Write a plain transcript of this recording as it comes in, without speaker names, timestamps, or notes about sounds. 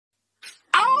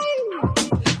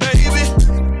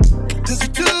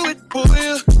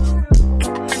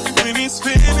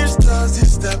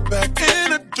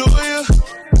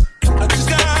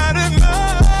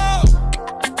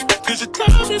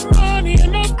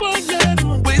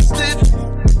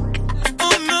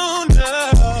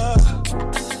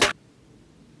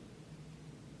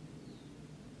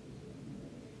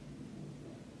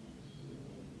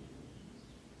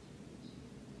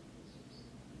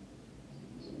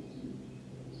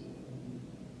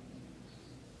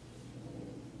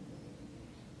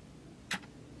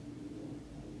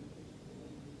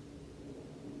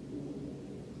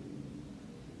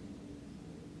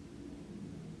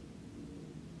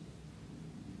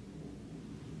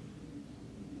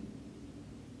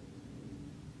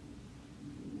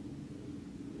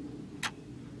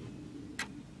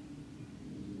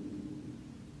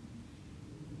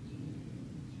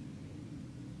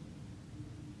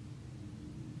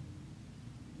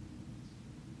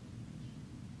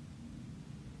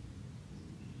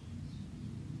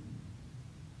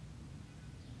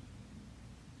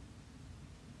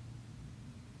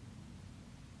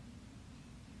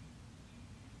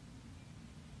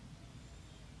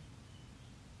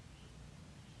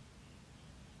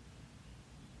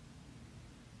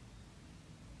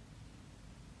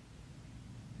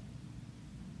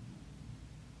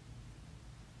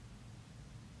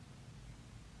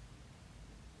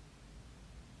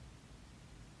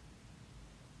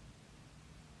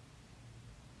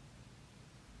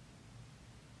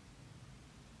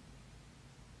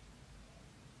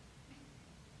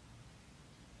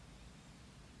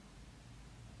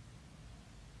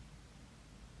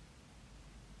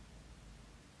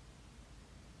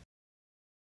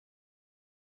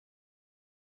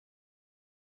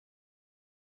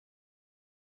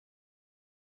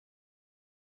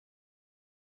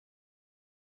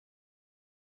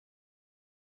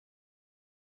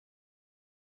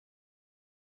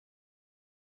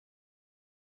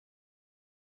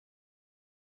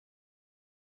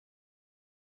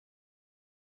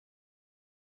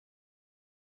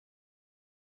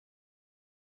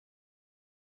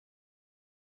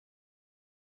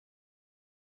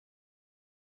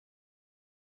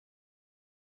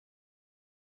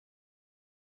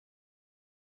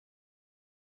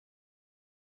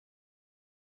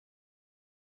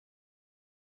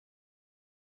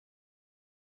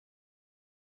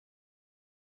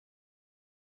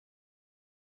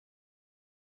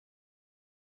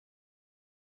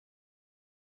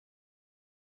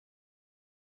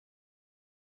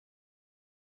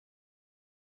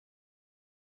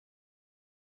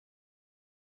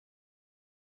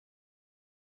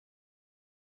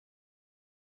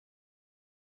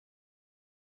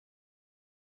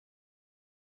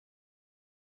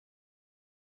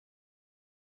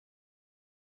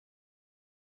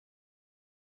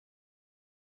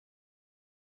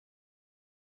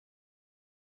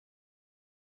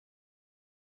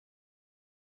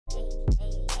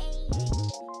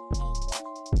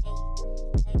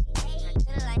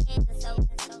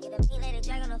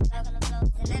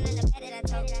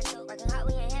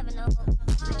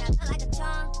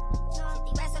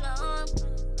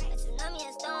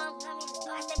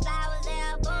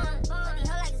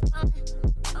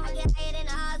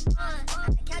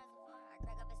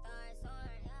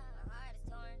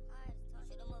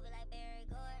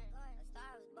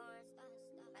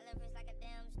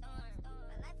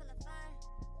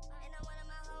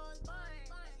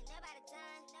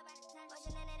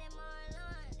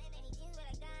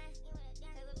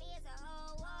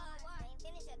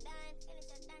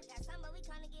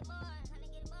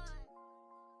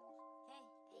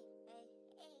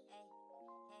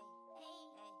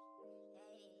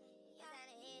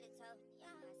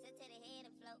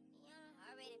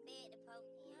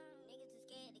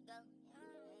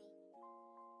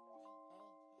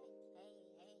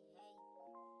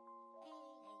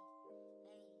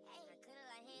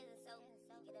hands and soap.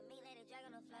 Get a meat lady drag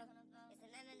on the floor. It's a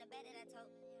none in the bed that I told.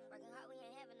 Working hard, we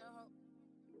ain't having no hope.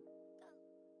 Go.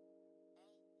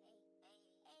 Hey, hey, hey,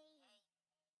 hey,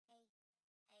 hey,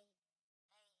 hey,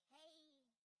 hey, hey.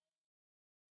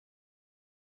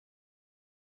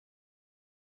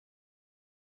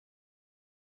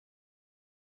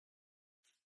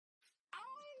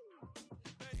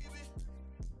 Baby,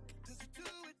 does he do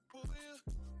it for you?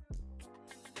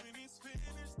 When he's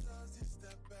finished, does he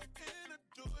step back and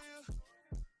adore you?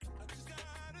 I just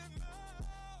gotta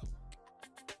know,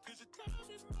 'cause your time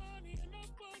is money and I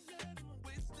won't let him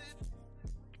waste it.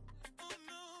 Oh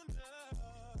no, no.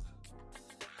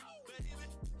 Baby,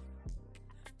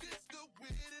 just go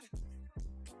with it.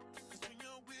 'Cause when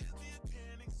you're with me, I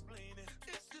can't explain it.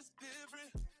 It's just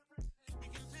different. We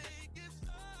can take it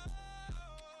slow.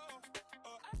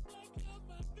 Or act like you're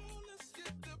my girl, let's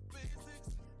get the basics.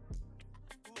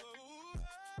 Whoa,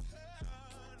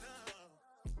 no.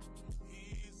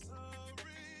 He's so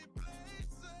replaceable.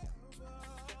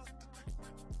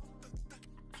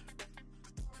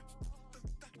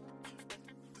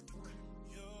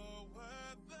 You're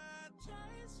worth the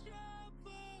chase, you're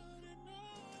putting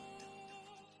on.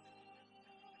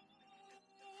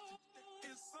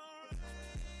 It's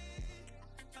alright,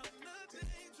 I'm not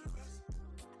dangerous.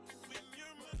 When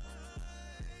you're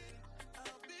mine,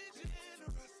 I'll be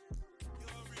generous.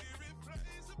 You're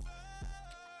irreplaceable,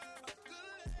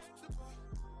 collectible,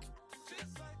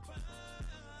 just like fine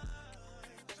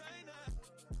china.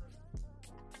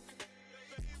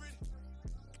 Favorite,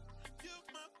 you're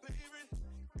my favorite.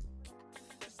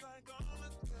 It's like all the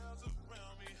girls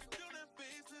around me don't have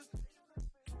faces,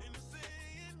 and they're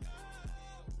saying no.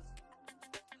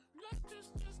 Life is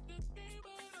just a game,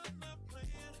 but I'm not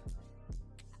playing.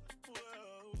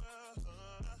 Whoa, whoa,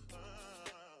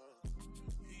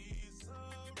 he's so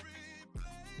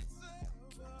replaceable.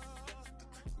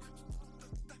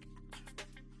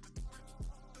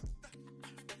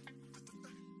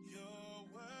 You're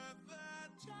worth the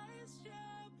chase,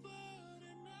 you're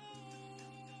putting on.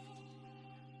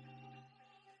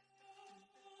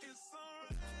 It's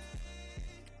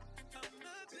alright, I'm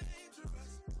not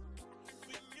dangerous.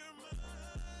 When you're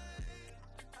mine,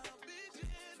 I'll be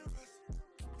generous.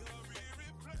 You're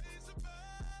irreplaceable,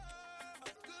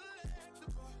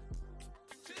 collectible,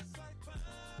 just like fine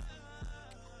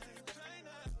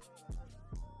china.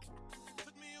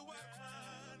 Took me a while to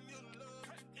find your love.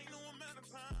 Ain't no amount of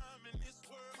time in this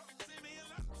world. Save me a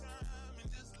lot of time and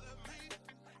just love me.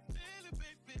 Feel it,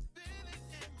 baby, feel it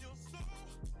in your soul.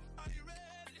 Are you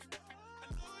ready? I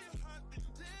know your heart been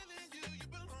telling you you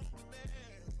belong to me.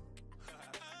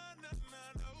 I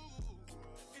know.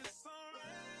 It's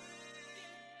alright,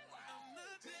 I'm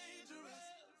not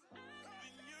dangerous.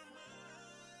 When you're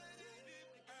mine,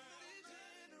 I'll be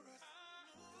generous.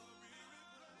 You're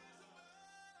irreplaceable,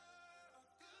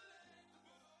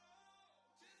 collectible,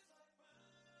 just like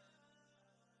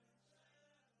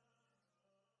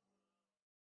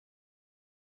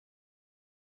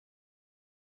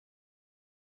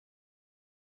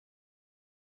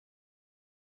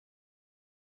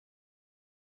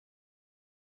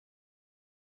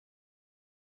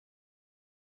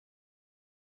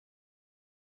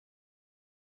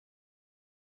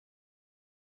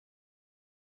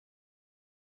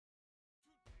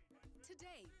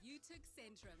Today, you took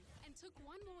Centrum and took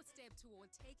one more step toward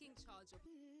taking charge of...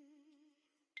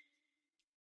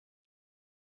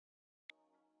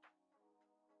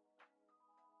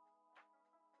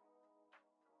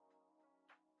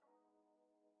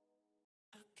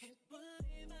 I can't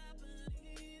believe I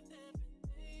believed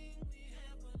everything we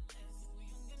had was less. So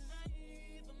young and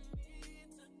naive of me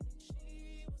to think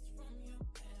she was from your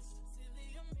past.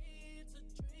 Silly of me to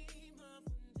dream of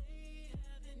one day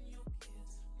having your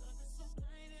kiss. Love is so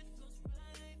blind, it feels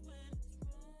right when it's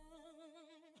wrong.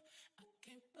 I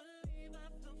can't believe I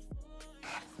fell for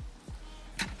you.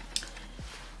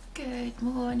 Good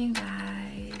morning,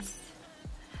 guys.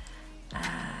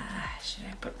 Should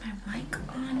I put my mic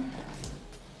on?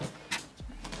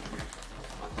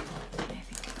 I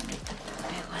think I'm gonna put the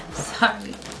big one.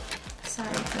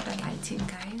 Sorry for the lighting,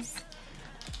 guys.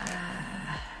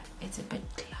 It's a bit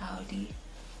cloudy.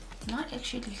 It's not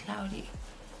actually cloudy.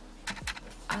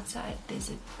 Outside there's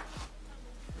a,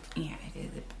 yeah, it is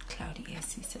a bit cloudy. I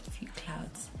see a few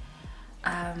clouds.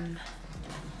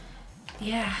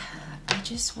 Yeah, I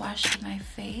just washed my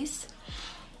face.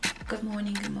 Good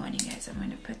morning, guys. I'm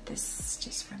gonna put this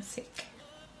just 1 sec.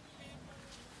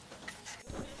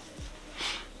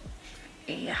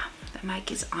 Yeah, the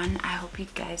mic is on. I hope you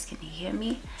guys can hear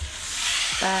me.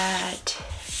 But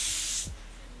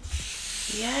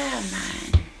yeah,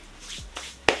 man.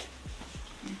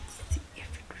 Let's see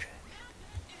if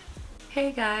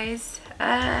Hey guys,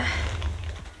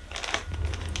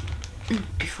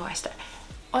 before I start,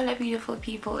 all the beautiful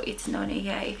people, it's Nona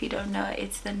here. If you don't know,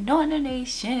 it's the Nona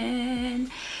Nation.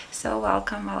 So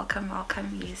welcome.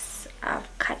 Yes, I've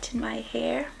cut my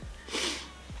hair.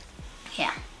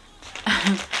 Yeah.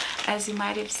 As you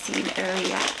might have seen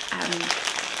earlier,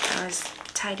 I was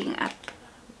tidying up.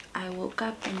 I woke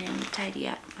up and then tidy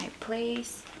up my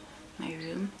place, my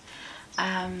room.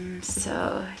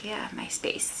 So yeah, my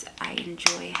space. I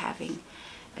enjoy having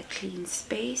a clean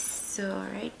space. So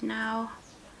right now,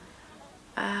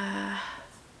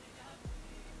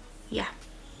 yeah,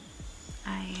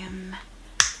 I am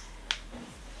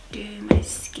doing my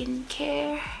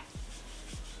skincare.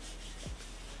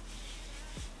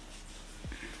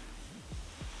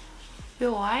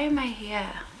 Yo, why am I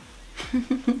here?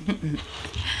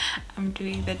 I'm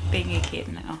doing that thing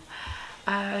again now.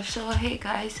 So hey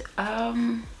guys,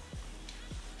 I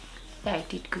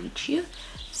did greet you.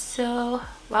 So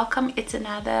welcome. It's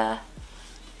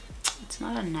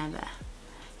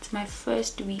my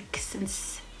first week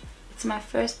since it's my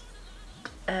first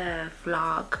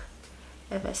vlog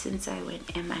ever since I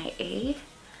went MIA.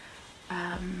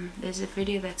 There's a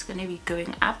video that's gonna be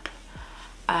going up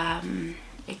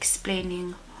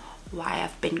explaining why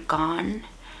I've been gone,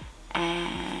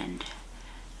 and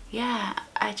yeah,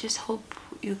 I just hope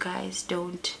you guys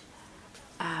don't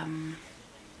I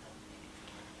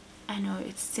know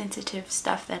it's sensitive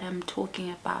stuff that I'm talking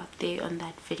about there on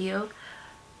that video,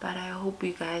 but I hope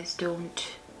you guys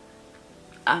don't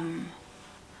I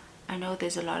know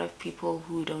there's a lot of people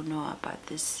who don't know about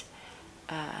this.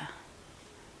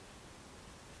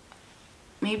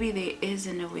 Maybe there is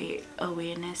an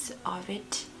awareness of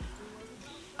it,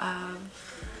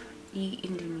 of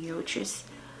endometriosis.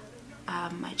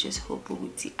 I just hope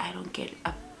I don't get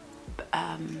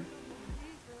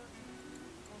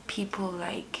people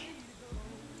like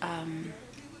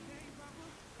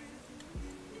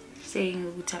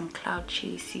saying that I'm cloud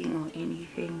chasing or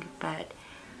anything, but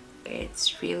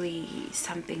it's really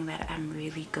something that I'm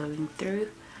really going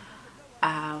through.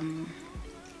 I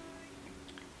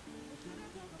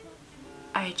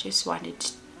just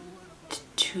wanted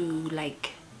to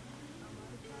like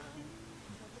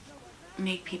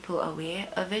make people aware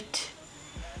of it,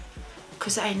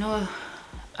 because I know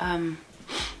I've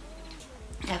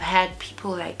had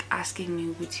people like asking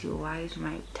me, why is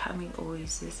my tummy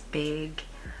always this big?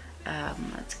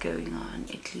 What's going on?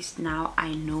 At least now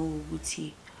I know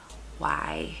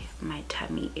why my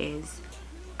tummy is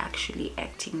actually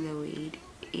acting the way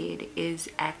it is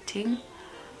acting,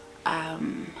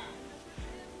 and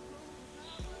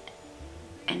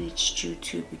it's due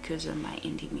to because of my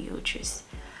endometriosis.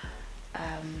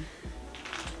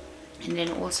 And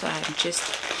then also I'm just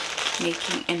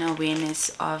making an awareness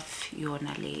of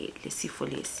yona le sifo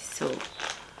lesi. So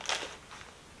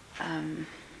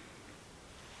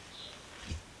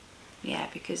yeah,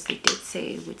 because they did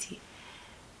say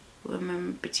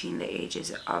women between the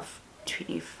ages of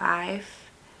 25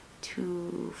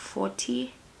 to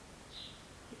 40,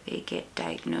 they get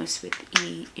diagnosed with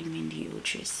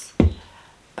endometriosis.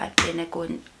 But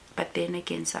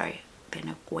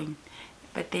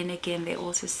then again, they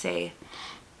also say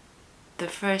the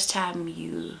first time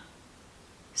you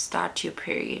start your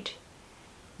period,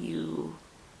 you're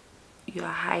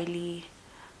high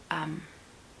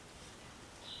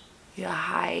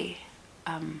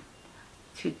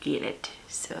to get it.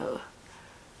 So,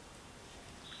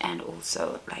 and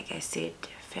also like I said,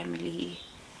 family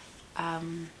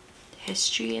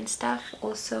history and stuff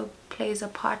also plays a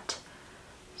part.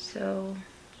 So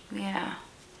yeah,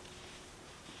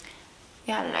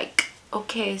 like,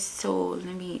 okay, so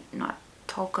let me not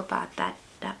talk about that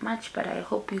much, but I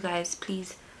hope you guys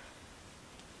please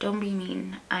don't be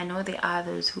mean. I know there are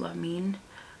those who are mean,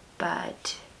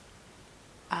 but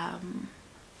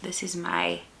this is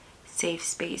my safe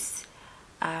space,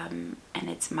 and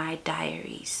it's my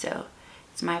diary, so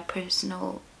it's my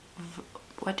personal,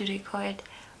 what do they call it,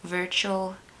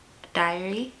 virtual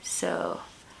diary. So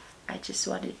I just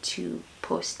wanted to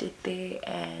post it there,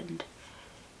 and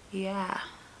yeah,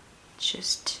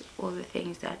 just all the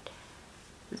things that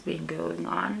has been going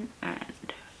on.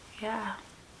 And yeah,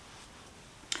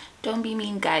 don't be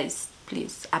mean guys,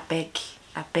 please. I beg.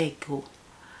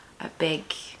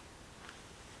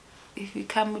 If you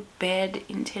come with bad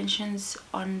intentions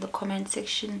on the comment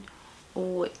section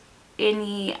or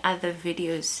any other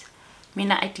videos,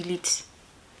 mina I delete.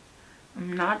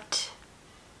 I'm not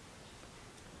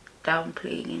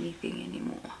downplaying anything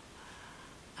anymore.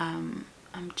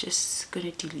 I'm just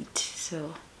gonna delete.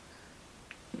 So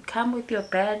you come with your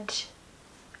bad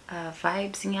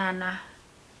vibes, nyana,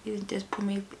 izinto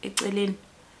eziphume eceleni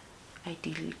I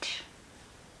delete.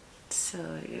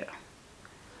 So yeah,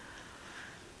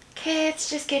 okay, let's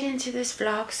just get into this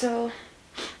vlog. So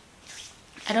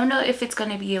I don't know if it's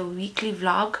gonna be a weekly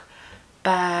vlog,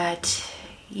 but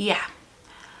yeah,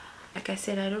 like I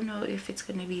said, I don't know if it's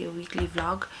gonna be a weekly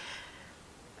vlog,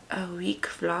 a week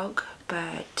vlog,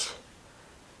 but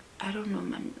I don't know,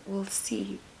 man. We'll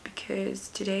see, because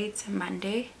today it's a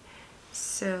Monday,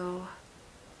 so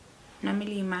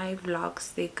normally my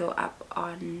vlogs, they go up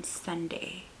on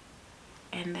Sunday,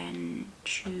 and then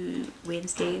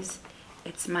Wednesdays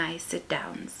it's my sit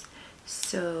downs.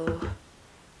 So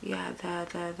yeah,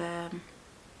 the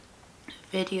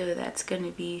video that's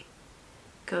gonna be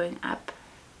going up,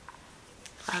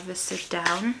 I have a sit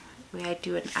down where I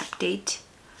do an update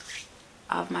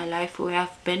of my life, where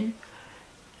I've been.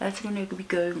 That's gonna be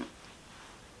going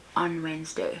on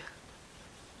Wednesday.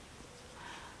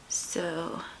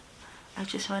 So I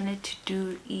just wanted to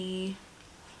do a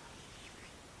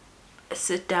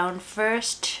sit down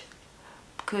first,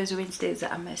 because Wednesdays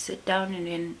are my sit down, and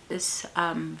then this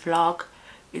vlog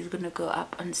is gonna go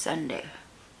up on Sunday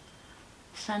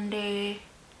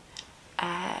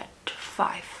at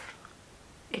 5.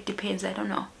 It depends, I don't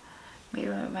know, maybe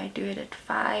I might do it at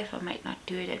 5, I might not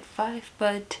do it at 5,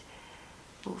 but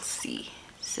we'll see.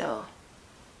 So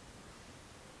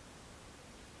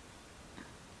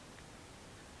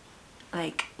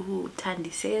like Tandy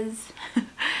says,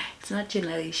 it's not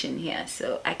generation here,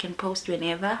 so I can post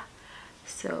whenever.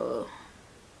 So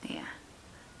yeah,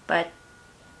 but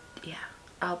yeah,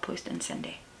 I'll post on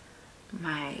Sunday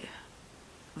my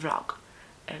vlog,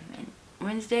 and then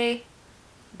Wednesday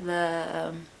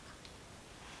the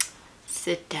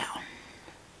sit down.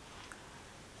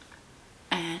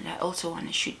 And I also want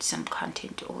to shoot some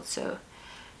content also.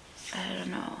 I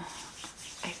don't know,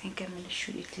 I think I'm gonna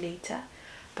shoot it later,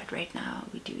 but right now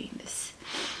we're doing this.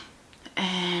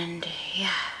 And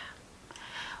yeah,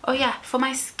 oh yeah, for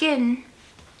my skin,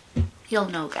 you'll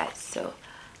know, guys. So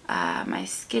my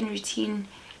skin routine,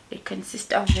 it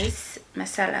consists of this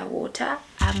masala water.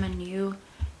 I'm a new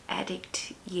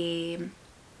addict, yeah.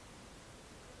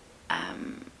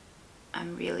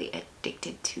 I'm really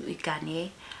addicted to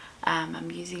Igane.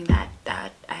 I'm using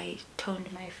that I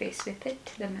toned my face with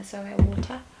it, the masala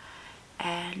water.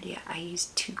 And yeah, I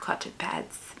used 2 cotton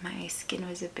pads. My skin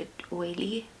was a bit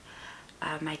oily.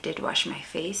 I did wash my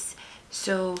face.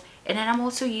 So, and then I'm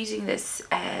also using this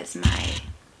as my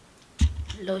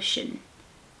lotion.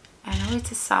 I know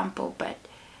it's a sample, but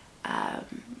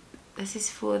this is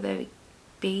for the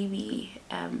baby,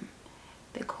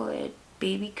 they call it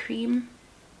baby cream.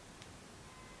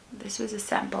 This was a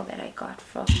sample that I got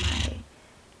from my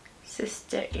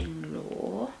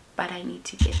sister-in-law, but I need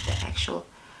to get the actual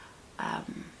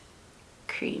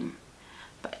cream.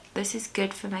 But this is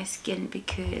good for my skin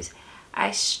because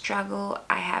I struggle,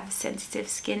 I have sensitive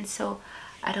skin, so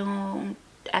I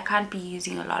can't be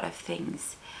using a lot of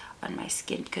things on my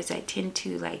skin because I tend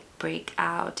to like break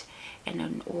out, and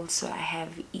then also I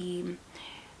have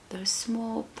those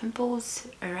small pimples,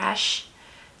 a rash,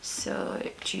 so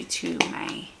due to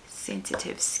my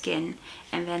sensitive skin.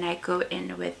 And then I go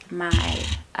in with my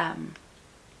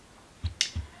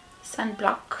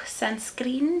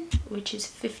sunscreen, which is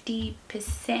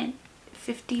 50%,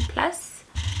 50 plus,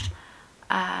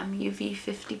 UV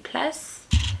 50 plus,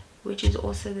 which is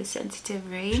also the sensitive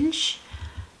range.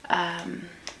 I'm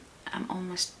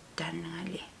almost done,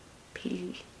 Ali.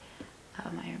 I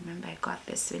remember I got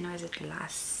this when I was at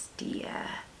last year,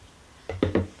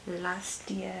 I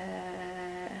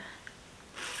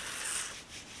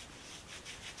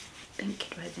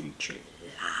think it was in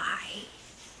July,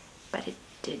 but it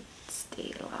did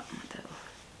stay long though.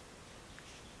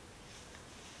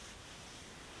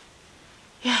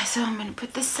 Yeah, so I'm gonna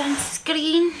put the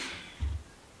sunscreen.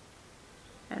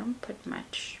 I don't put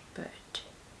much, but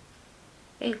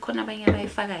hey, khona abanye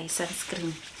abayifaka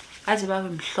i-sunscreen aze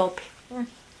babe mhlophe.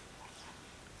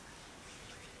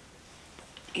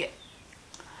 Yeah,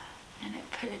 and I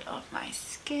put it on my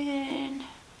skin,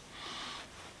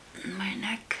 my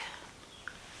neck.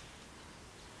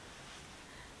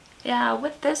 Yeah,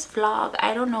 with this vlog,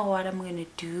 I don't know what I'm gonna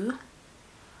do.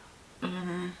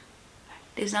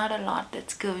 There's not a lot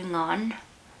that's going on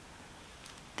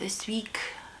this week.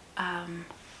 I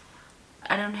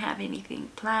don't have anything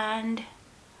planned,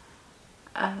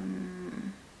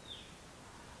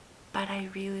 but I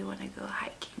really want to go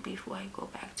hiking before I go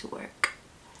back to work.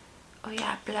 Oh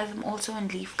yeah, plus I'm also on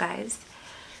leave, guys.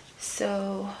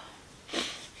 So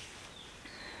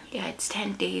yeah, it's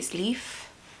 10 days leave.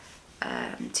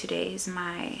 Today is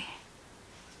my,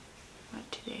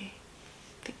 what today?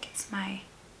 I think it's my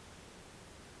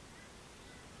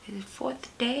is it 4th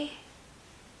day?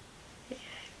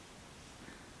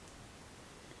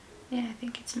 Yeah, I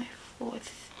think it's my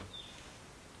 4th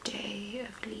day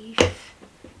of leave.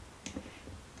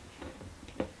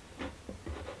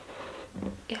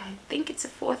 Yeah, I think it's the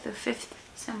 4th or 5th,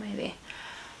 somewhere there.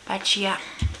 But yeah,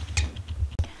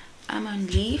 I'm on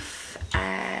leave,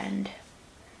 and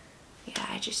yeah,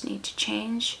 I just need to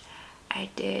change. I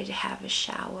did have a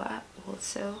shower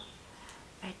also.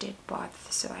 I did bath,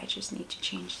 so I just need to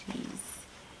change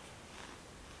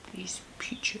these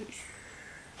pictures,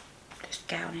 this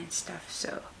gown and stuff.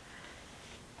 So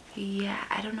yeah,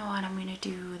 I don't know what I'm gonna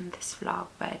do in this vlog,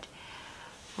 but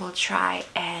we'll try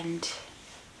and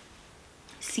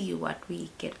see what we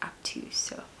get up to.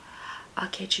 So I'll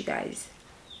catch you guys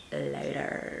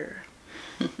later.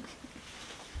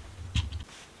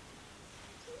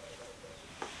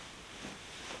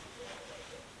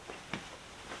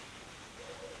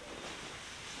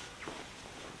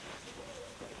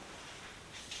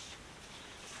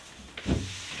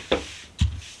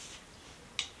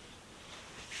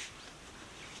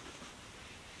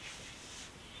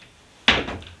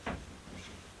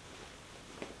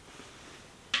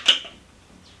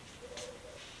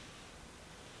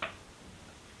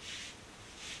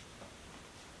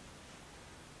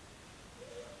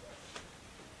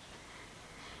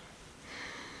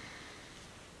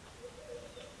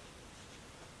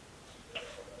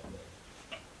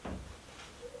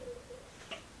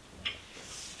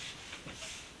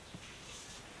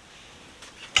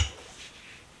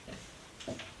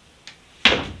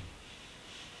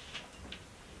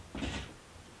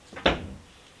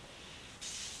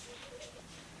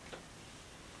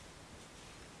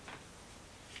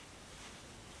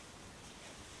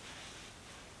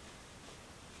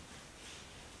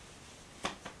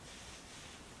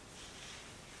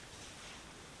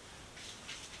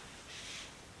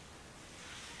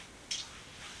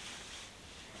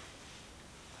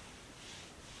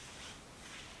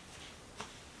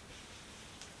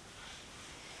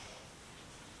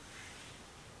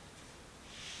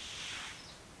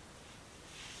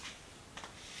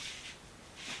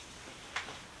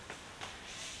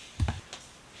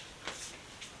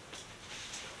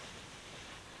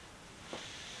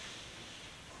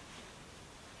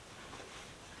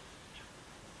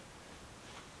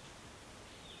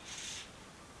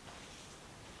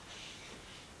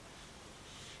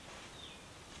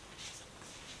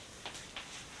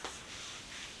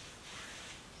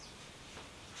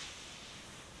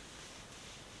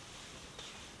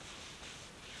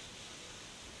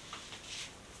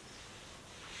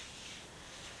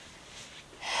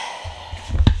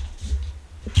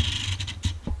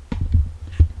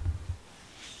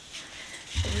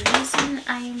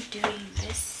 I am doing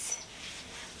this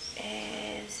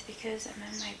is because I'm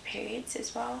on my periods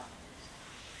as well,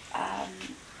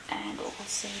 and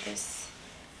also this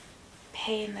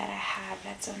pain that I have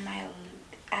that's on my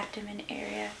abdomen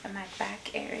area and my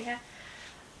back area.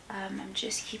 I'm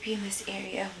just keeping this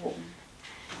area warm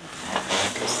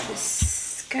because this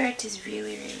skirt is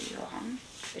really long.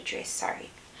 The dress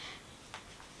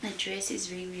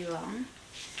is really long.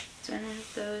 It's one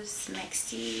of those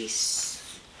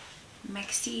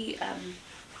what's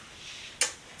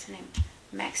the name,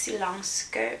 maxi long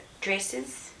skirt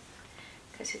dresses,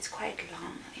 because it's quite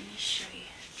long. Let me show you.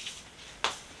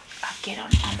 I'll get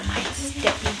on my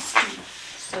stepping stool.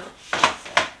 So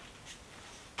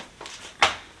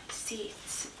see,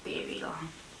 it's very long.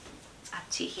 It's up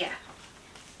to here.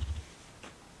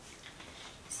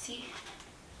 See,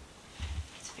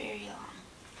 it's very long.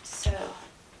 So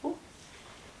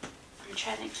I'm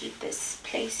trying to keep this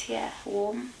place here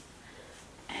warm,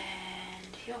 and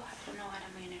I don't know what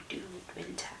I'm going to do with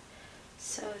winter.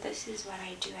 So this is what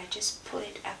I do. I just pull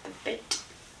it up a bit,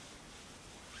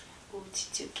 hold it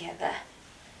together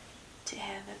to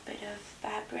have a bit of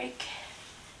fabric.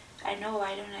 I know,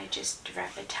 why don't I just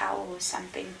wrap a towel or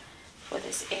something for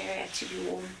this area to be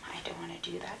warm? I don't want to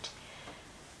do that.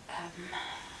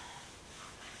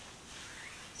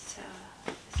 So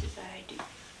this is what I do.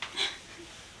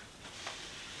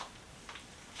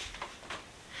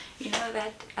 You know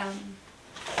that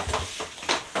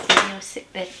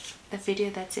the video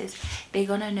that says they're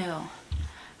gonna know.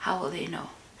 How will they know?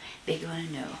 They're gonna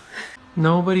know.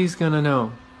 Nobody's gonna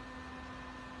know.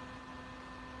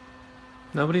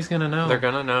 Nobody's gonna know. They're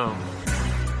gonna know.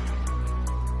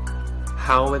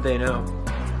 How would they know?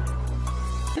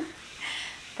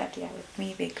 But yeah, with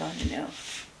me, they're gonna know.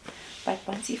 But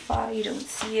once you're far, you don't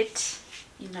see it,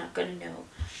 you're not gonna know.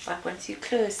 But once you're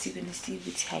close, you're gonna see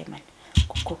which hey man.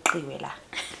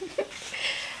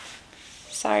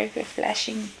 Sorry for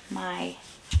flashing my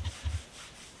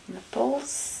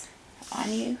nipples.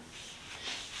 on you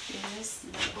is this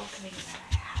notebook thing that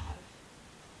I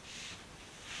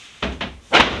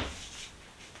have.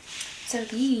 So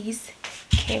these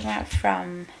came out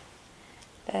from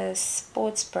the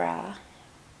sports bra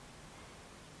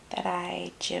that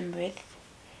I gym with.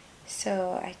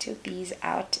 So I took these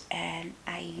out and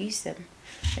I use them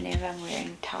whenever I'm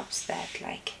wearing tops that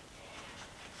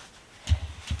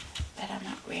I'm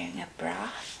not wearing a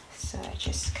bra. So I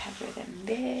just cover them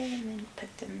there and then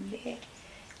put them there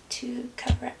to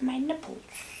cover up my nipples,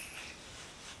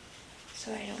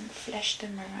 so I don't flash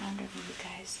them around on you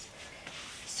guys.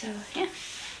 So yeah,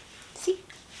 see,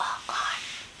 oh god,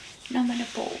 no more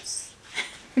nipples.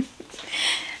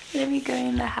 Let me go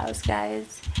in the house,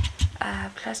 guys.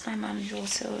 Plus my mom is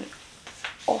also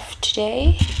off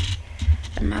today.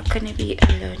 I'm not gonna be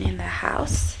alone in the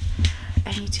house.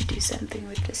 I need to do something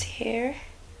with this hair.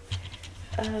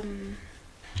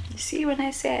 You see, when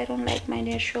I say I don't like my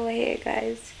natural hair,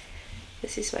 guys,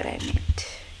 this is what I meant.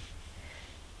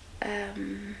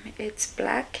 It's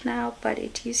black now, but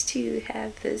it used to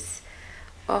have this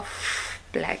off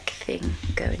black thing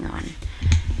going on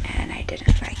and I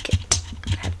didn't like it.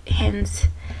 Hence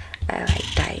I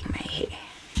like dyeing my hair.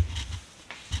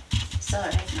 So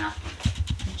right now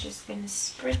I'm just gonna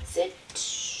spritz it.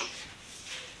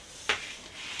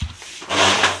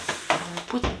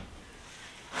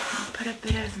 Put a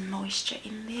bit of moisture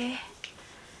in there.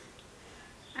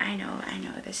 I know,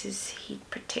 this is heat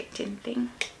protecting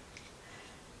thing.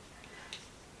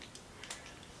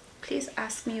 Please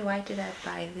ask me why did I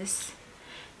buy this,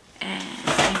 and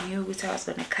I knew that I was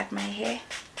going to cut my hair.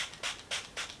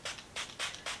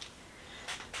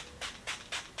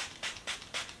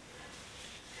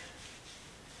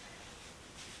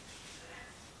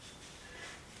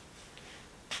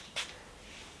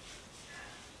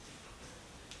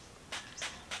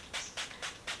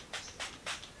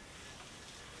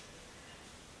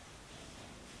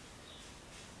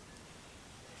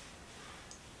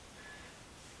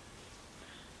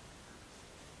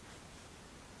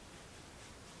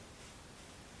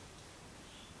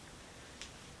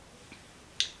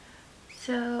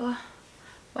 So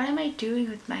what am I doing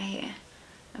with my hair?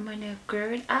 I'm gonna grow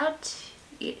it out.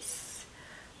 Yes,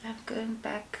 I'm going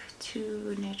back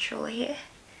to natural hair.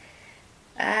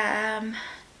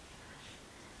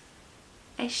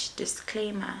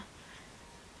 Disclaimer,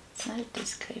 it's not a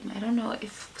disclaimer, I don't know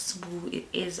if Swoo it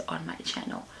is on my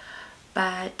channel,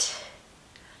 but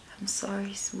I'm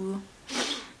sorry Swoo,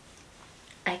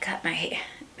 I cut my hair.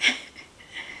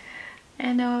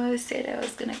 I know I said I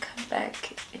was gonna come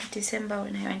back in December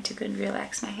when I went to go and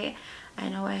relax my hair. I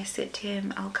know I said to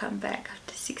him I'll come back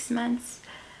after 6 months,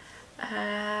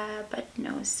 but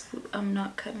no, I'm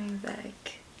not coming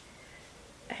back.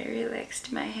 I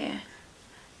relaxed my hair.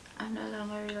 I'm no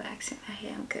longer relaxing my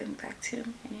hair. I'm going back to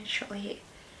my natural hair.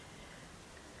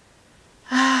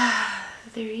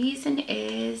 The reason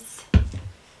is,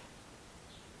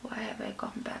 why have I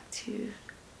gone back to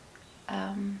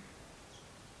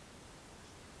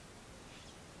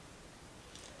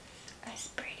I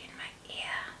sprayed in my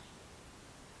ear.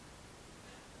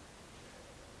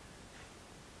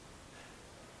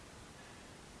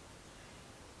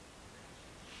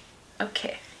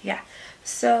 Okay, yeah.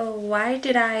 So why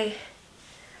did I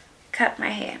cut my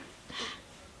hair?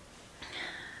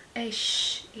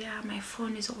 Yeah, my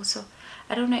phone is also,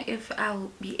 I don't know if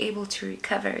I'll be able to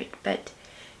recover it, but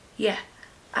yeah,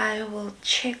 I will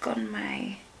check on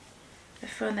the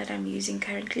phone that I'm using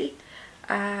currently.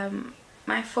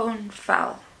 My phone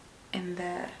fell in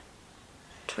the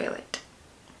toilet,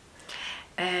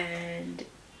 and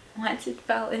once it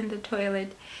fell in the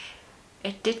toilet,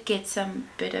 it did get some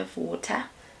bit of water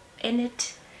in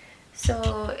it,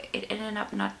 so it ended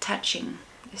up not touching.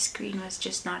 The screen was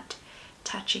just not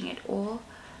touching at all.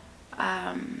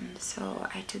 So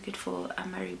I took it for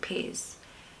repairs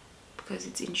because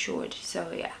it's insured.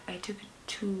 So yeah, I took it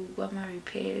to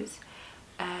repairs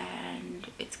and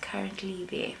it's currently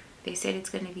there. They said it's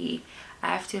gonna be, I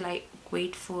have to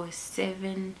wait for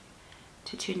 7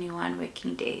 to 21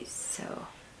 working days. So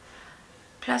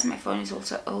plus my phone is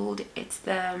also old. It's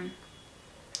the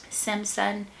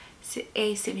Samsung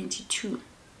A72,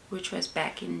 which was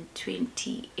back in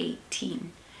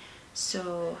 2018.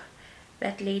 So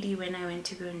that lady, when I went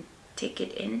to go and take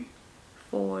it in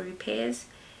for repairs,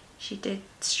 she did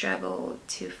struggle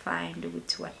to find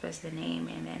what was the name,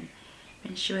 and then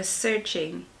when she was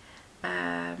searching,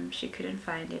 she couldn't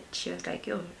find it. She was like,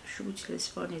 yo, shoot, this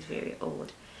phone is very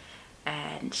old.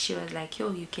 And she was like,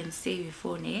 yo, you can save your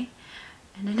phone, eh?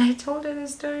 And then I told her the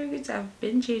story, because I've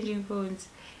been changing phones.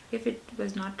 If it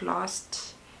was not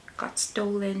lost, got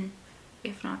stolen,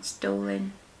 if not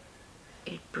stolen,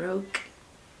 it broke,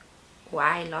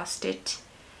 why I lost it.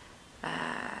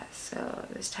 So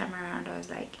this time around I was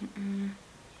like,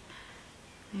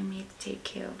 let me take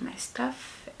care of my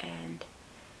stuff. And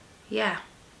yeah,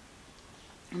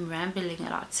 I'm rambling a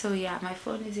lot. So yeah, my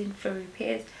phone is in for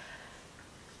repairs.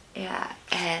 Yeah,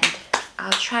 and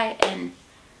I'll try and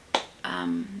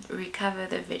recover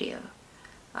the video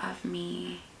of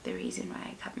me, the reason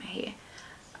why I cut my hair.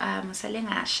 I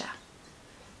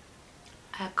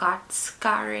got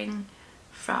scarring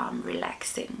from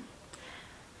relaxing.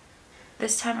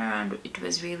 This time around it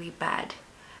was really bad.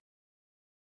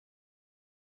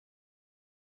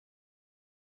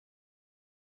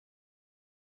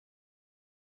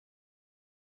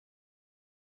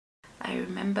 I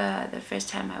remember the first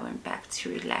time I went back to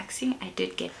relaxing, I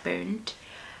did get burned,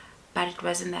 but it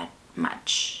wasn't that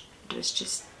much. It was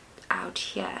just out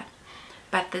here.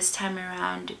 But this time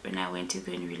around, when I went to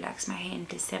go and relax my hair in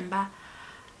December,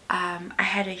 I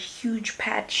had a huge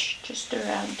patch just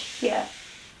around here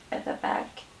at the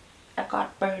back. I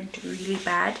got burned really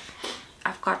bad.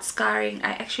 I've got scarring.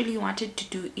 I actually wanted to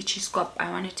do itchy scalp. I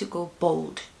wanted to go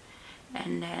bold,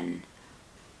 and then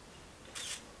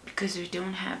because we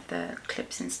don't have the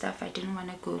clips and stuff, I didn't want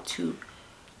to go to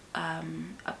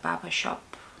a barber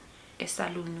shop, a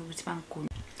salon.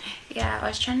 Yeah, I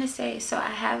was trying to say, so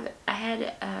I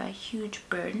had a huge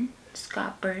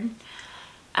scalp burn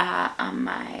on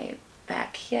my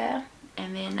back here,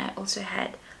 and then I also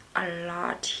had a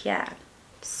lot here.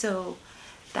 So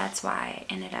that's why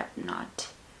I ended up not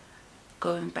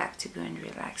going back to go and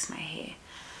relax my hair.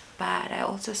 But I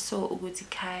also saw Uguti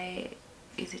Kai,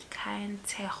 is it Kai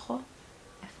Tejo?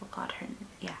 I forgot her.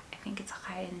 Yeah, I think it's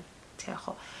Kai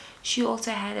Tejo. She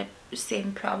also had the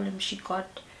same problem. She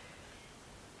got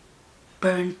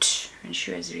burnt when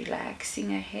she was relaxing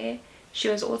her hair. She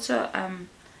was also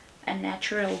a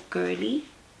natural girly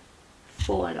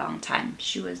for a long time.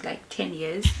 She was like 10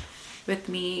 years. With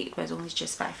me it was only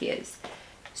just 5 years.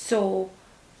 So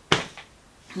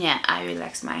yeah, I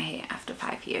relaxed my hair after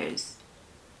 5 years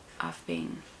of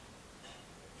being,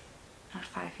 not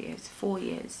 5 years, 4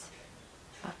 years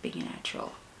of being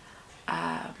natural.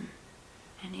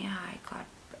 And yeah, I got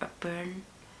a burn,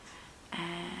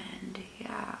 and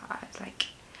yeah, I was like,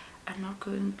 I'm not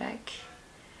going back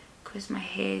because my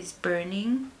hair is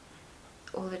burning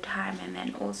all the time. And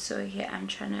then also here I'm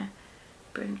trying to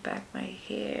bring back my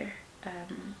hair.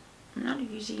 I'm not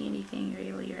using anything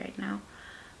really right now,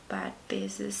 but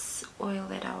there's this oil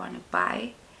that I want to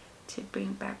buy to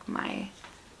bring back my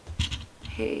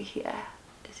hair here.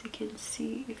 As you can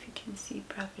see, if you can see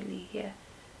properly here,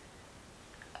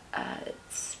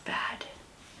 it's bad,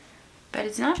 but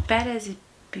it's not bad as it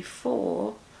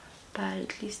before, but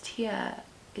at least here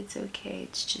it's okay.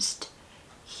 It's just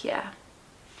here.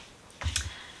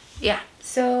 Yeah,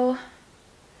 so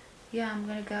yeah, I'm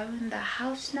gonna go in the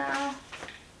house now,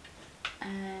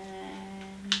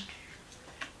 and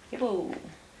whoa,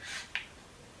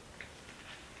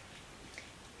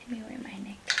 let me wear my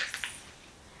necklace.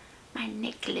 My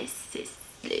necklace is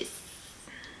this.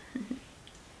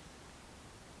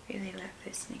 Really love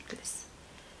this necklace.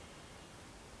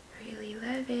 Really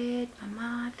love it,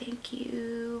 Mama. Thank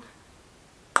you.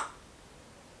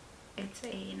 It's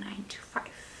a 925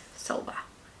 silver.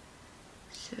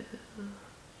 So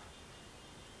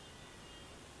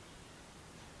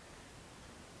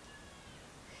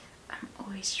I'm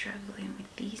always struggling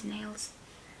with these nails,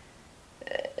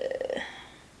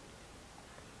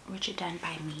 which are done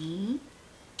by me.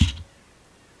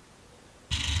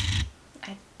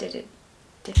 I did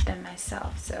them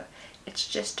myself, so it's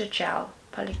just a gel,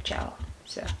 poly gel.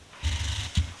 So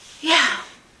yeah,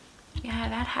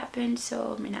 that happened.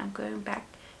 So I mean, I'm going back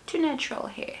to natural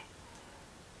hair.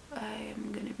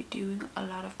 I'm gonna be doing a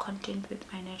lot of content with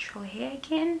my natural hair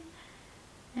again,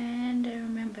 and I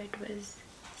remember it was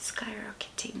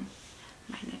skyrocketing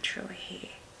my natural hair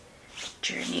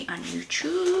journey on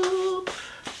YouTube.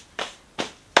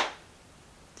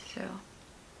 So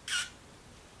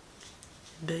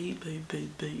babe,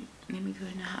 let me go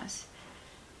in the house,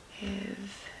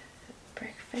 have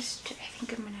breakfast. I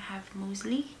think I'm gonna have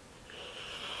muesli.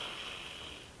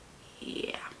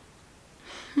 Yeah.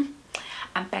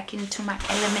 I'm back into my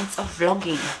elements of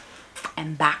vlogging.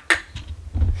 I'm back.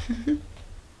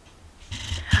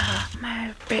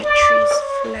 My battery's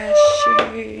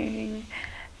flashing.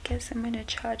 Guess I'm gonna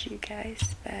charge you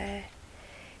guys, but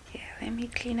yeah, let me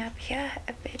clean up here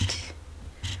a bit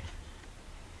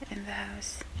in the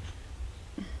house.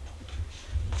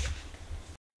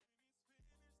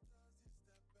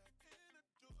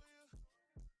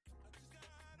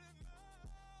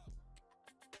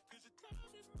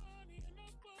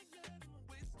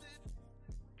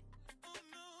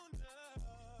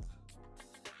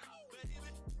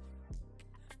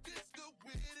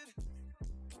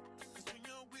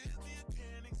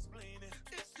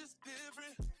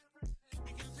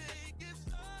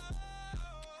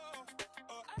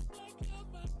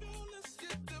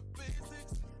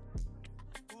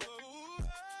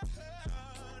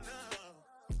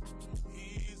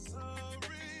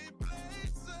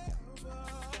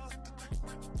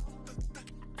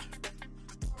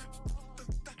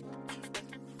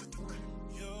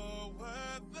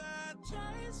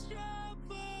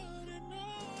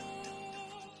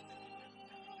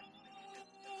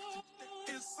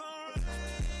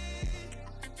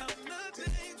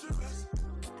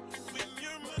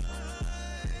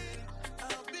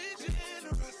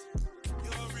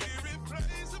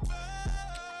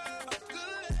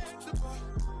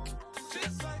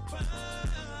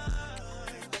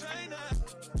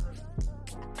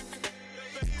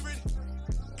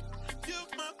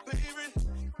 my favorite.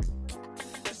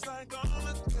 It's like all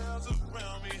the girls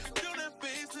around me don't have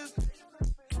faces,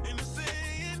 and they're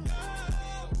saying no.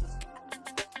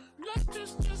 Life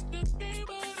is just a game,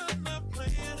 but I'm not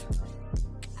playing.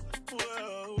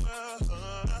 Whoa, whoa,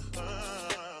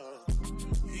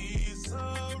 he's so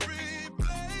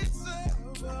replaceable.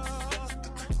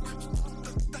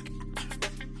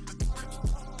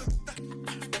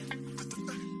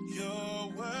 You're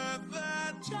worth the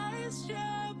chase,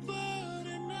 you're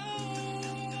putting on.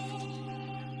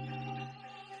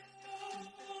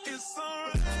 It's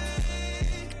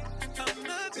alright, I'm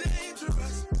not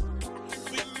dangerous.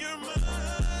 When you're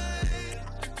mine,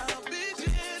 I'll be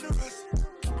generous.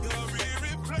 You're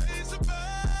irreplaceable,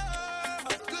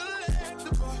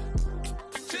 collectible,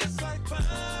 just like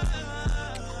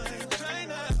fine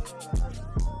china.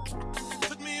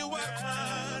 Took me a while to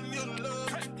find your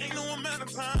love. Ain't no amount of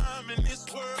time in this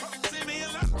world. Save me a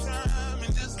lot of time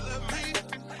and just love me.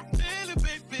 Feel it,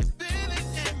 baby, feel it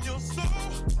in your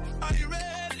soul. Are you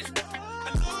ready? I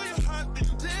know your heart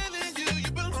been telling you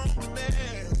you belong to me.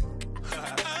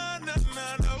 I know.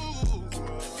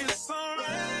 It's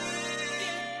alright.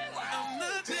 I'm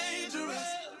not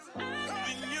dangerous.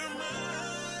 When you're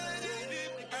mine,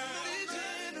 I'll be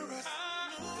generous.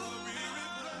 You're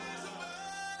irreplaceable,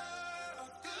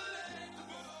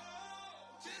 collectible,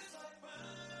 just like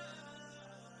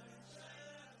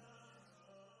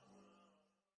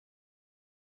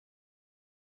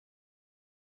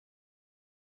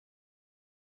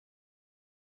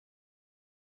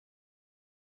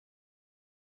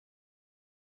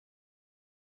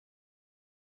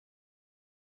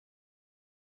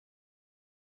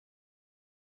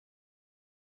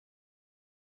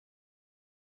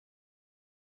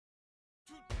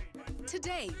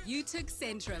Today, you took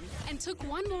Centrum and took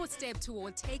one more step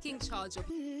toward taking charge of.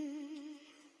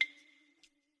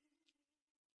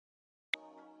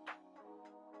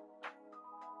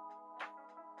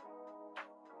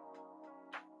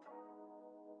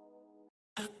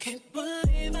 I can't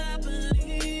believe I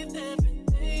believed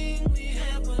everything we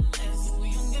had was less. So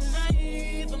young and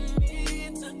naive of me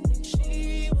to think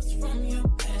she was from your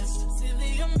past.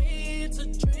 Silly of me to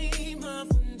dream of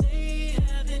one day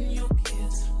having your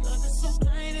kids. Love is so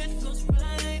blind, it feels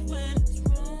right when it's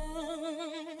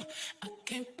wrong. I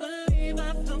can't believe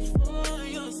I fell for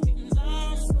your schemes.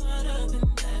 I'm smarter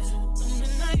than that. Dumb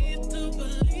and naive to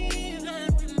believe that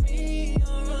with me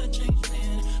you're a changed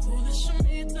man. Foolish of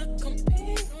me to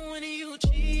compete when you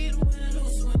cheat, when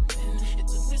lose, when win. It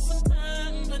took me some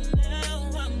time, but now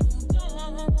I'm moved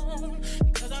on.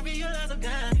 Because I realize I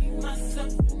got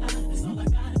myself and that's all I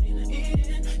got in the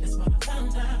end. That's what I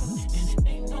found out, and it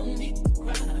ain't no need to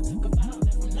cry. I took a vow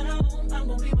that from now on I'm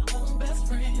gonna be my own best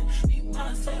friend. Be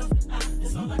myself and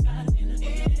that's all I got in the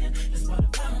end. That's what I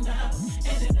found out,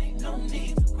 and it ain't no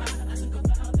need to cry. I took a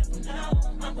vow that from now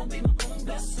on I'm gonna be my own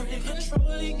best friend.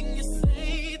 Controlling, you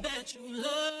say that you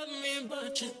love me,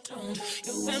 but you don't.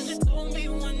 Your family told me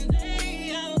one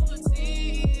day I would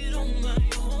see it on my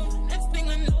own. Next thing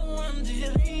I know, I'm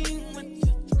dealing with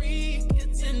your 3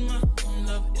 kids in my own.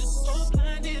 Love is so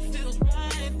blind, it feels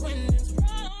right when it's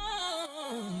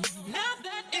wrong. Now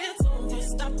that it's over,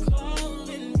 stop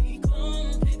calling me.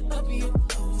 Come pick up your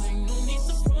clothes. Ain't no need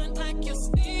to front like you're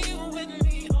still with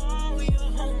me. All your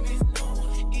homies know.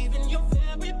 Even your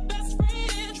very best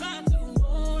friend tried to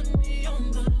warn me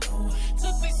on the low.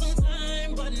 Took me some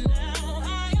time, but now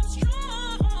I am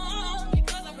strong.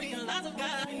 Because I realize I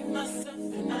got myself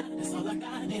and that's all I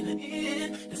got in the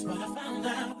end. That's what I found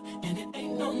out, and it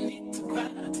ain't no need to cry.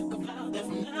 I took a vow that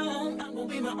from now on I'm gonna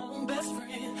be my own best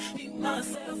friend. Be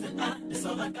myself and that's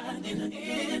all I got in the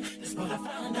end. That's what I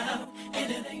found out,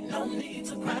 and it ain't no need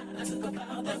to cry. I took a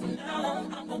vow that from now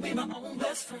on I'm gonna be my own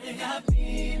best friend. Got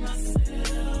me, myself,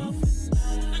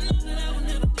 and I know that I will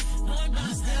never disappoint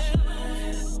myself.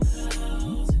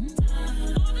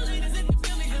 All the ladies, if you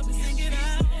feel me, help me sing it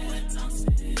out. I'm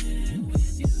sitting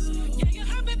with you. Yeah, you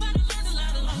hurt me, but I learned a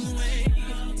lot along the way.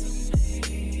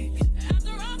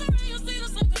 After all the rain, you'll see the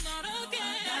sun come out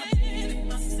again. Hey,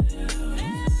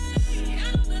 I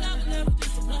know that I will never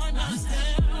disappoint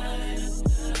myself.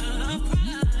 I've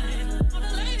cried. All the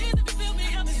ladies, if you feel me,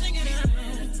 help me sing it out.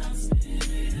 I'm sitting.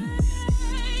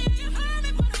 Hey, you hurt me,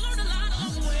 but I learned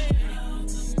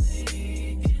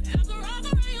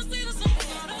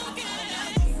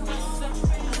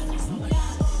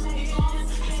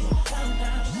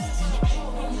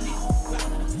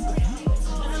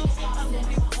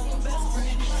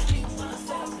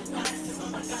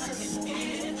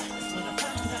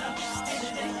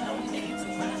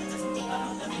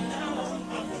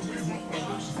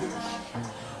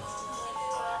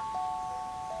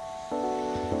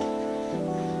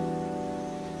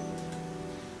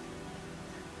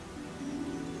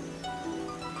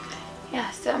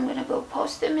So I'm gonna go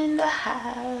post them in the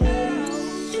house.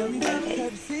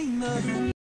 Okay.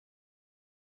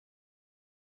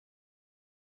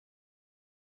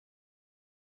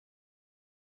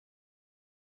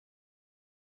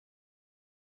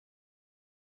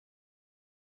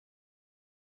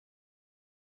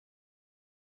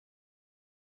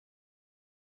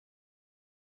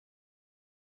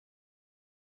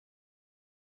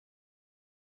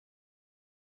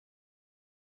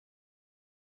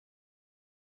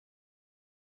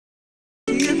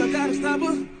 I gotta stop her.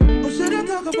 Or should I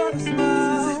talk about a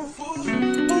smile?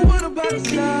 Or what about a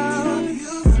style?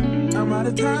 I'm out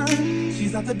of time.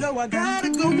 She's out the door. I gotta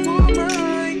go for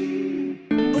mine.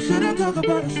 Or should I talk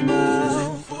about a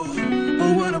smile?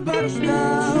 Or what about a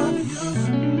style?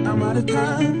 I'm out of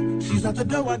time. She's out the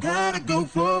door. I gotta go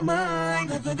for mine.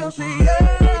 Let the door say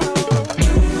yeah.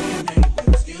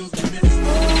 Excuse me, Miss.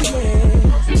 Oh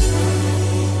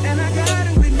yeah. And I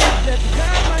gotta admit that you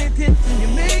got my attention.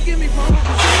 You're making me want to.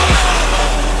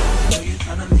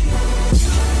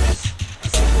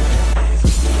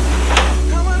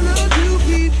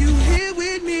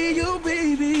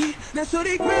 Now so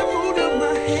they grab hold of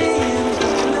my hand.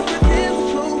 Let the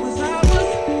dance flow as I was.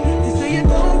 They say you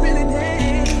don't really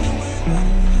dance.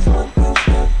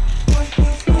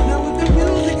 Now with the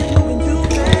music it's going too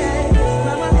fast.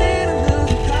 Now my head a little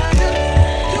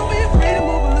tired. Don't be afraid to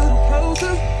move a little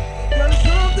closer. Girl, there's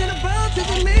something about you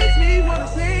that makes me wanna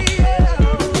say yeah.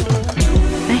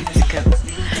 Let's go.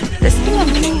 This thing I'm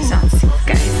playing sounds sick,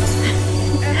 guys.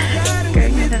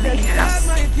 Going to the lake house.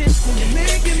 You're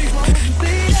making me want to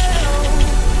say yeah.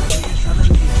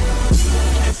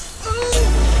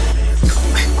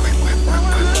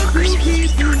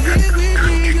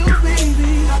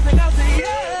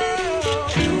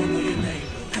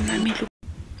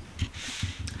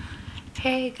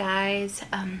 Hey guys,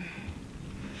 I'm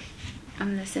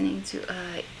listening to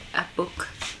a book.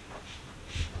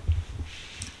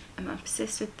 I'm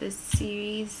obsessed with this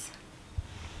series.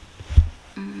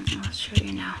 I'll show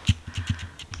you now.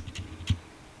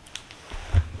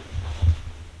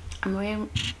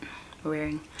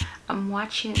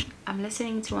 I'm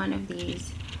listening to one of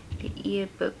these, the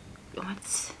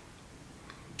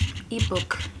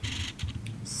ebook.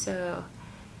 So,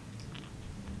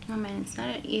 oh man, it's not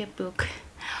an ebook,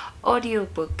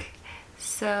 audiobook.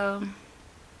 So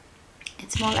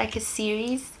it's more like a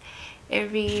series.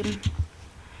 Every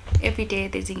day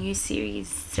there's a new series,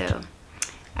 so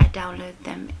I download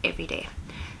them every day.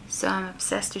 So I'm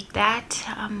obsessed with that.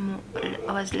 I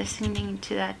was listening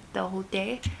to that the whole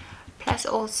day. Plus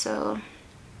also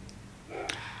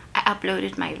I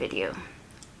uploaded my video.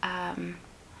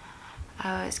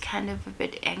 I was kind of a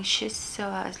bit anxious, so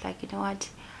I was like, you know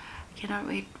what, I cannot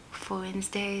wait for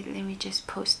Wednesday, let me just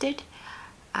post it.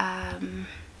 I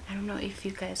don't know if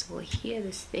you guys will hear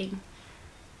this thing,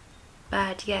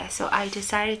 but yeah, so I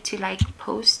decided to like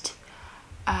post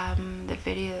the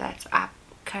video that's up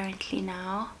currently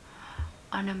now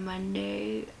on a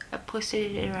Monday. I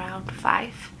posted it around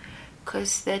 5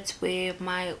 because that's where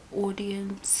my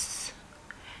audience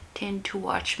tend to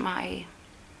watch my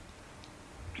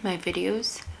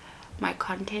videos, my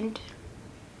content.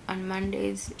 On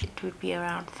Mondays it would be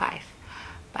around 5,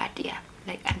 but yeah,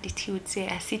 like Auntie T would say,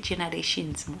 I see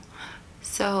generations more.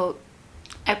 So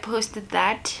I posted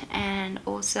that, and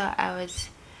also I was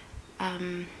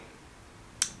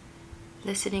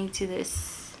listening to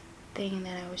this thing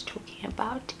that I was talking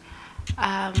about.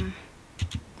 Yeah,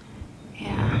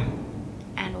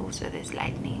 and also there's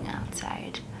lightning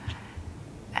outside,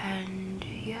 and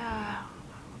yeah,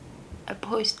 I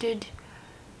posted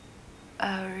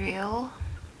a reel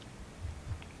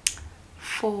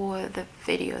for the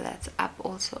video that's up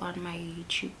also on my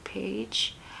YouTube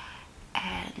page,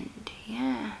 and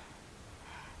yeah,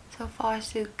 so far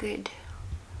so good.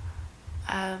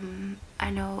 I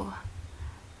know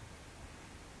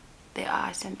there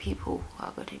are some people who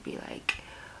are going to be like,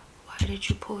 why did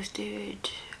you post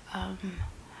it?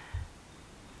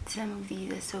 Some of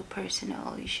these are so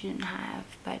personal, you shouldn't have,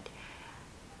 but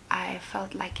I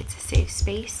felt like it's a safe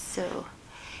space. So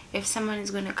if someone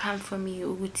is going to come for me,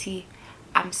 Uguti,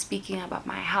 I'm speaking about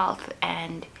my health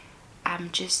and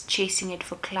I'm just chasing it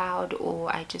for cloud, or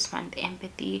I just want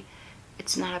empathy,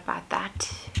 it's not about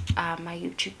that. My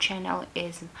YouTube channel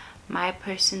is my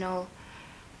personal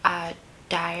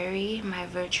diary, my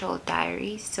virtual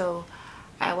diary. So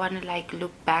I want to like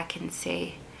look back and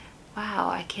say, wow,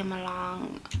 I came a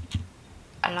long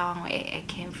way. I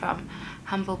came from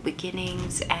humble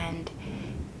beginnings, and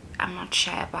I'm not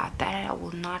shy about that. I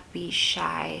will not be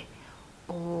shy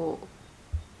or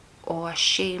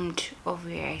ashamed of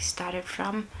where I started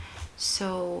from.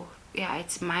 So yeah,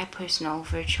 it's my personal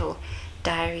virtual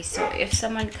diary. So if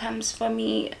someone comes for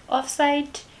me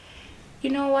offsite, you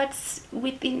know what's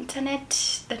with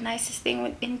internet, the nicest thing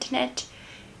with internet,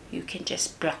 you can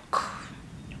just block,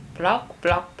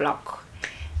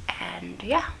 and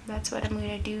yeah, that's what I'm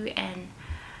gonna do. And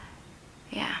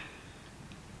yeah,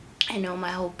 I know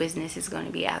my whole business is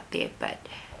gonna be out there, but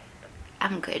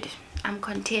I'm good. I'm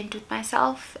content with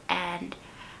myself, and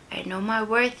I know my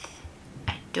worth.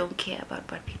 I don't care about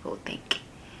what people think.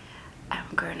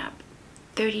 I'm grown up,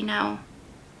 30 now.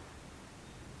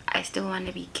 I still want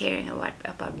to be caring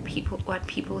about people, what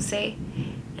people say,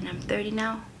 and I'm 30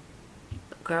 now.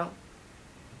 Girl,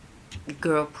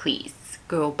 please,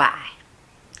 girl, bye.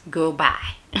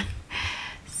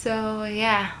 So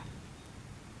yeah,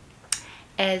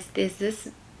 as there's this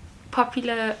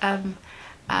popular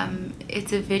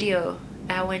it's a video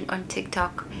that went on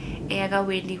TikTok, Ega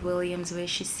Wendy Williams, where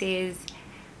she says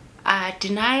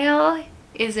denial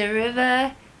is a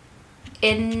river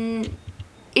in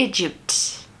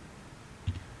Egypt,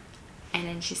 and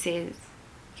then she says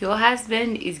your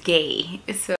husband is gay.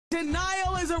 So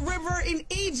denial is a river in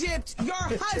Egypt. Your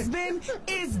husband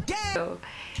is gay. So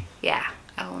yeah,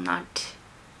 I will not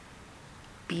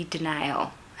be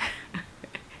denial.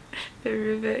 The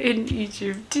river in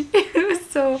Egypt.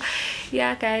 So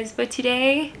yeah guys, but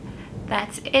today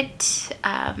that's it.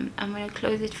 I'm gonna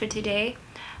close it for today.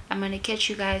 I'm gonna catch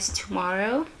you guys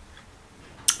tomorrow.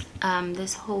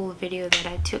 This whole video that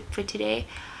I took for today,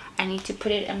 I need to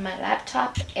put it on my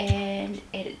laptop and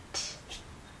edit.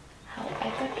 How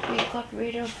we got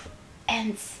rid of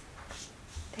ants.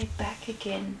 They're back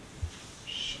again.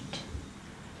 Shit.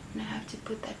 I'm gonna have to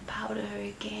put that powder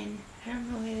again. I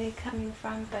don't know where they're coming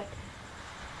from, but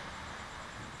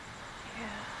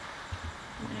yeah,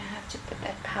 I'm gonna have to put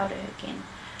that powder again.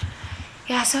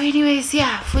 Yeah, so anyways,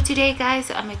 yeah, for today guys,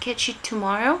 I'm gonna catch you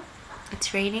tomorrow.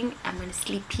 It's raining. I'm gonna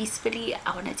sleep peacefully.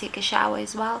 I want to take a shower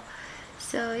as well.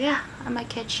 So yeah, I'm gonna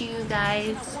catch you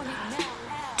guys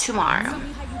tomorrow.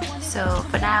 So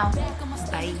for now,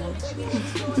 bye.